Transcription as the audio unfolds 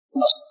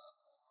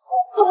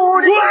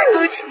我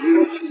的亲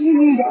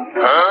亲的，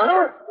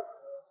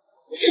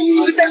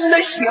子弹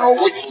的小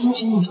亲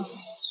亲。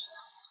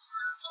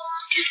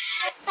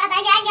爸爸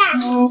丫丫。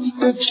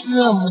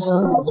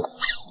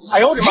哎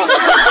呦我的妈！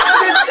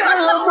这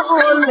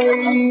么累。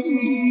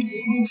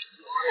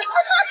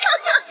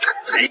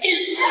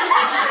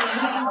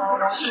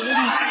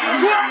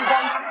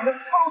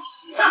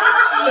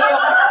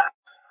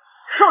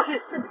少去，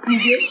你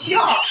别笑。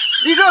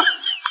立正，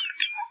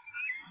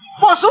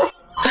放手。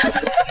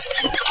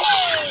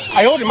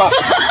哎呦我的妈！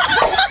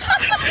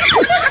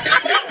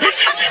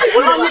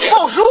我让你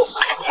放手。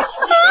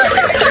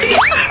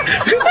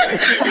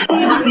你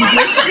别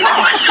笑。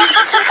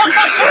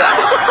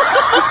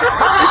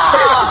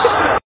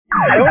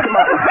哎呦我的妈！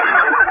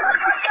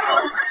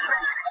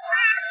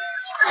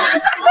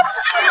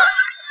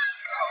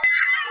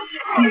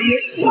你别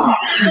笑。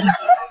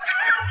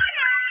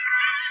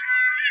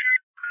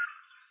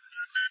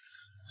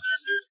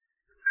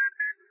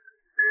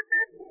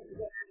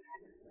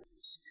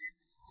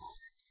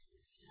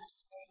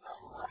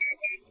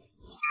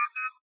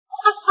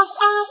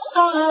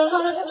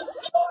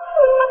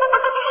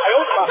哎呦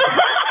我的妈！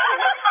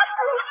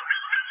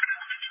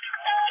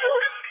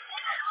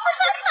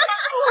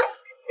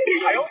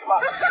哎呦我的妈！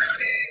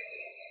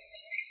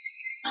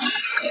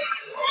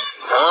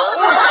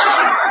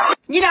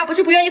你俩不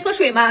是不愿意喝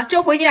水吗？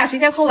这回你俩谁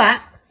先喝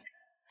完？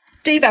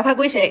这100块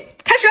归谁？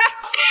开始。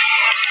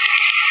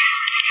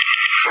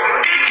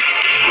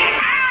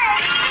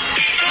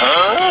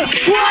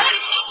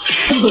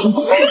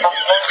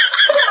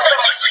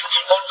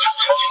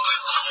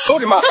我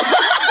的妈！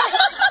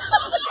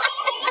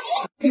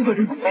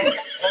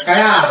洋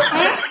洋，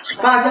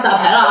爸去打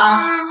牌了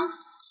啊！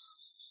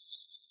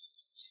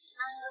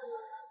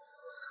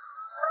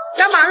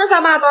干嘛呢，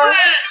三爸爸？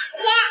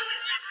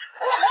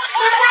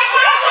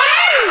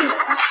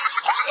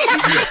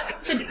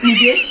你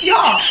别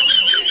笑，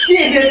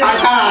谢谢查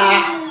查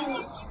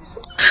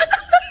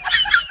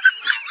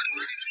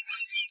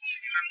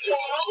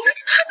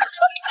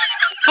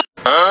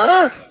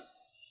啊！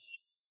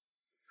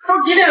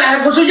都几点了还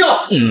不睡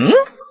觉？你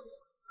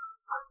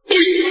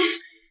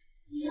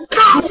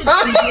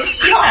别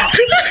笑，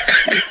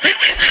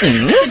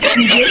你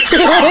别笑。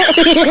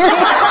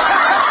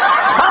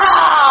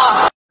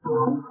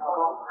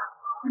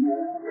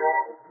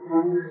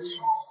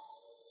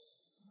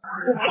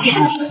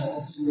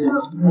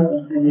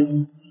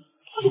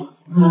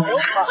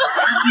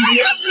你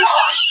别笑。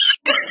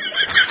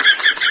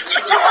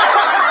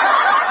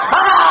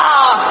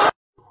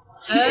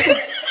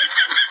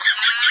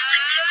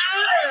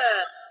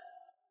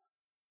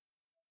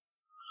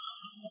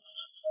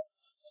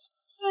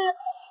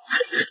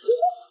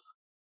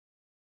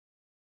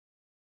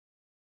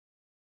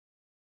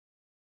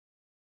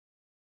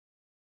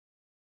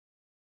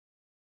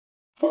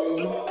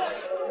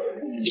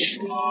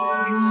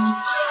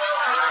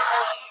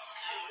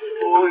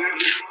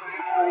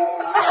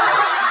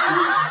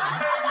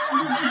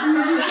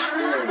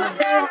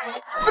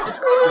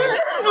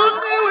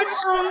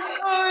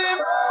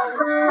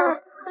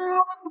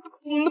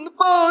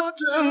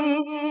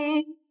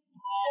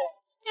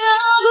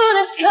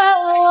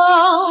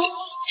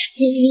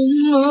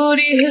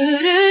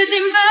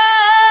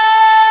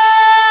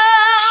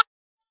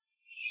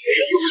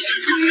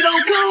回到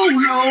狗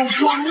肉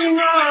庄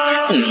啊，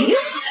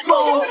抱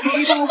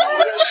一抱我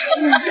的心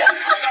啊，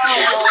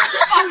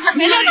你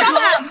的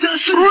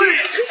世界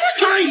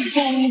太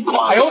疯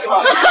狂。哎呦我的妈！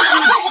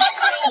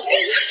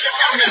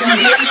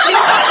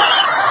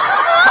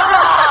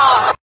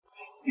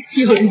有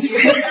人。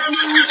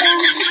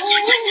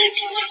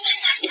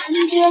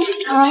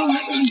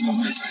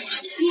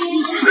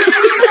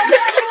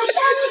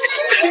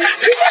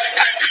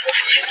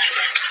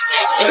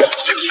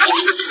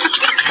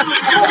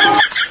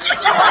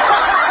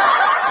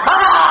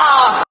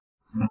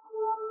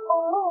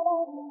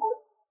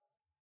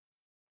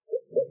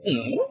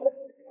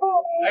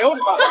哎呦我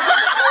的妈！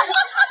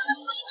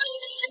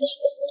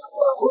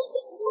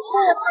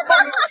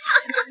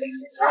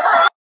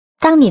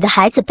当你的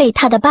孩子被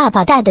他的爸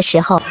爸带的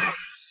时候，哎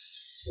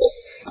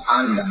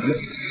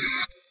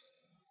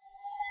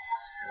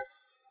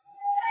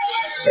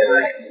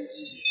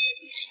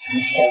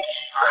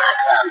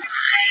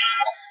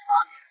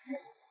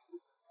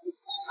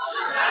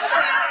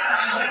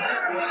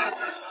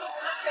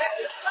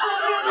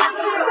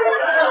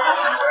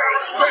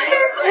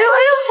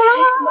呦，好了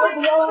吗？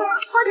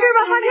花枝吧，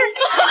花枝。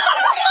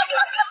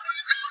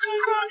哎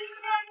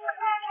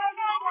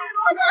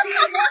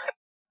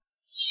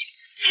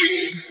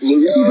呦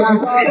我的妈！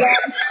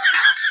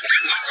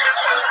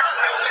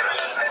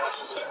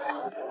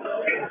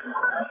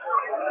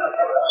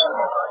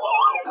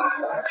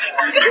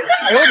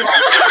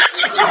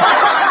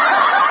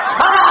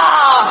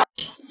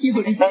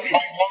有人。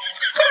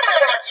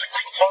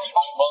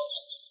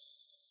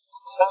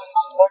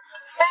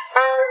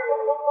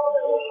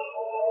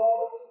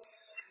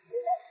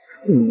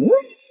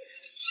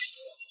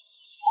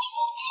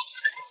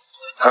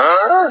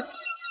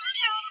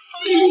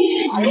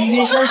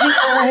相信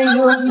爱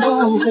永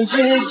不会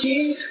绝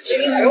迹。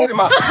哎呦我的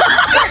妈！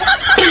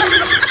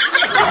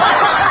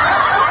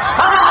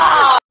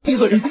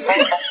有人。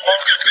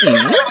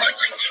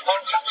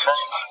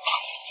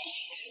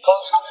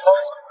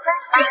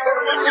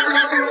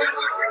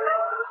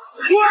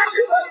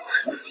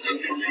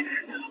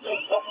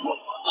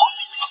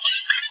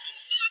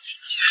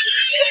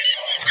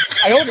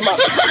哎呦我的妈！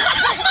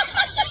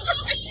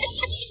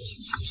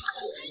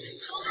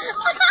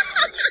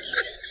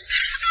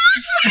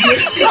别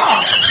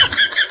笑！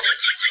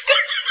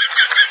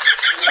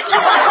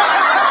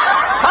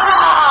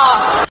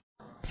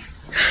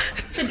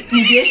这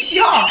你别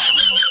笑！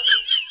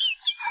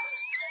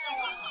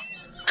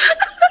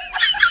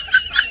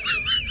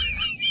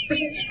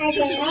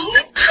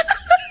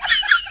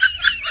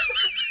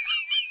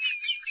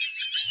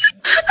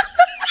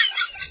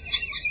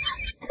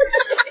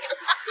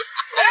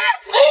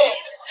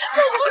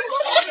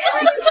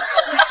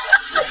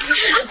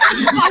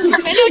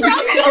没有张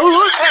口。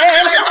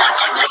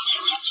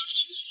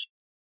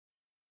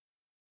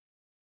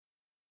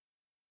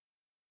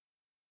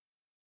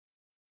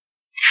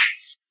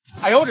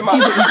哎呦我的妈！你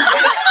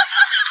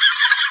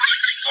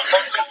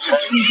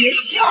别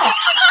笑！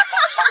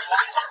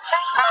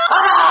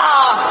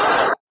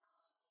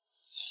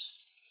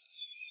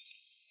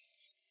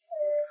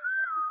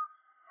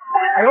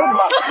哎呦我的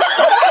妈！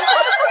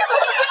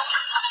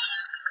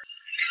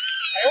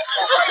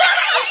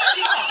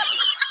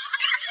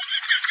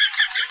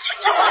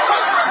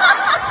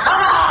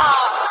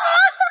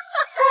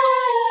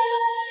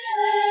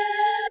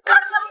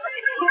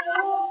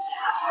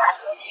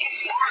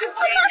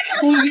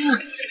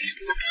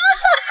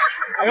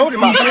哎呦我的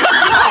妈！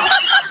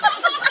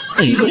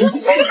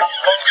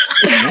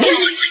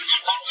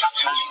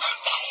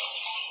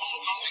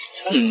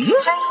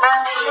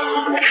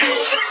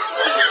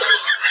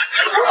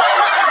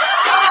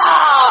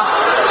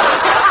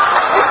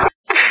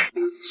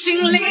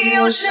心里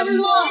有什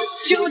么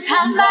就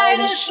坦白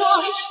的说，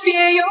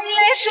别用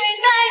泪水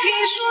代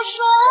替诉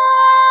说。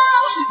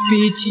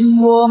毕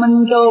竟我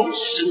们都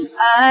是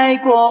爱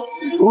过，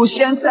不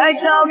想再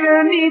找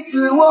个你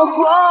死我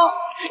活。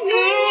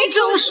你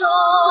总说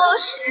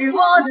是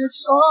我的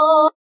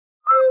错。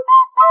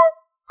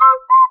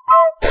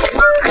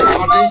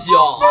真香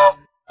啊！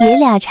爷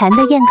俩馋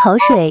得咽口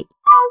水。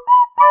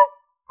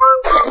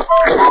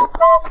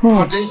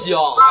真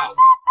香啊！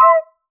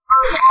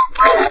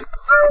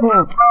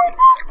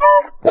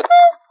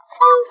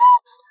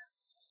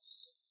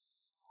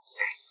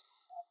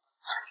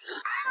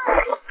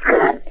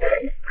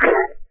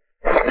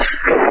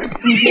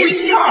你别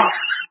笑！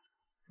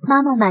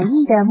妈妈满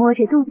意的摸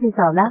着肚子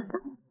走了。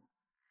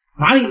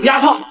哪里有牙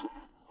套？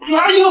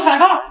哪里有反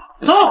抗？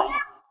走！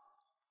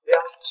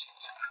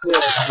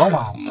老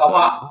婆，老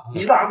婆，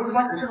你早上不是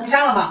说想吃龙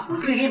虾了吗？我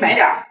可以给你买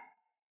点儿。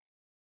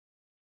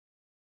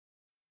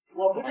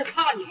我不是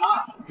怕你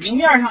吗？明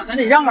面上咱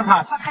得让着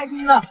他，他开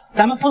心了，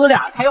咱们父子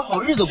俩才有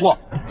好日子过。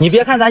你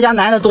别看咱家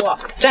男的多，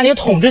占领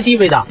统治地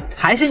位的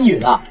还是女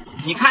的。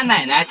你看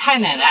奶奶、太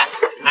奶奶，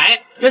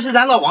哎，这是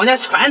咱老王家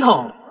传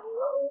统。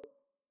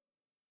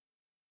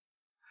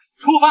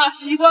出发，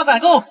西瓜反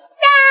共！我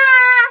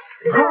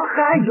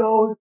还有